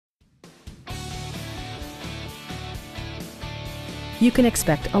you can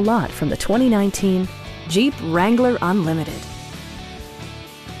expect a lot from the 2019 Jeep Wrangler Unlimited.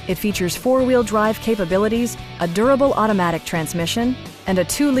 It features four-wheel drive capabilities, a durable automatic transmission, and a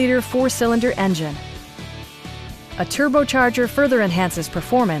 2-liter 4-cylinder engine. A turbocharger further enhances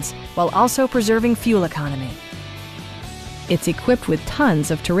performance while also preserving fuel economy. It's equipped with tons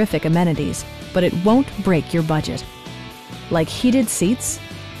of terrific amenities, but it won't break your budget. Like heated seats,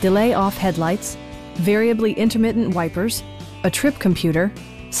 delay-off headlights, variably intermittent wipers, a trip computer,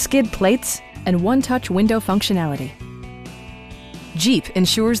 skid plates, and one-touch window functionality. Jeep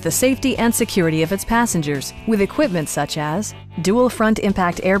ensures the safety and security of its passengers with equipment such as dual front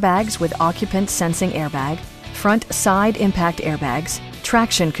impact airbags with occupant sensing airbag, front side impact airbags,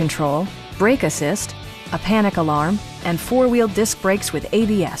 traction control, brake assist, a panic alarm, and 4-wheel disc brakes with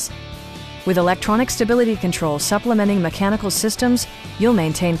ABS. With electronic stability control supplementing mechanical systems, you'll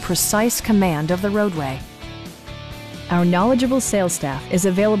maintain precise command of the roadway. Our knowledgeable sales staff is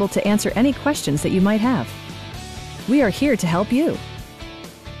available to answer any questions that you might have. We are here to help you.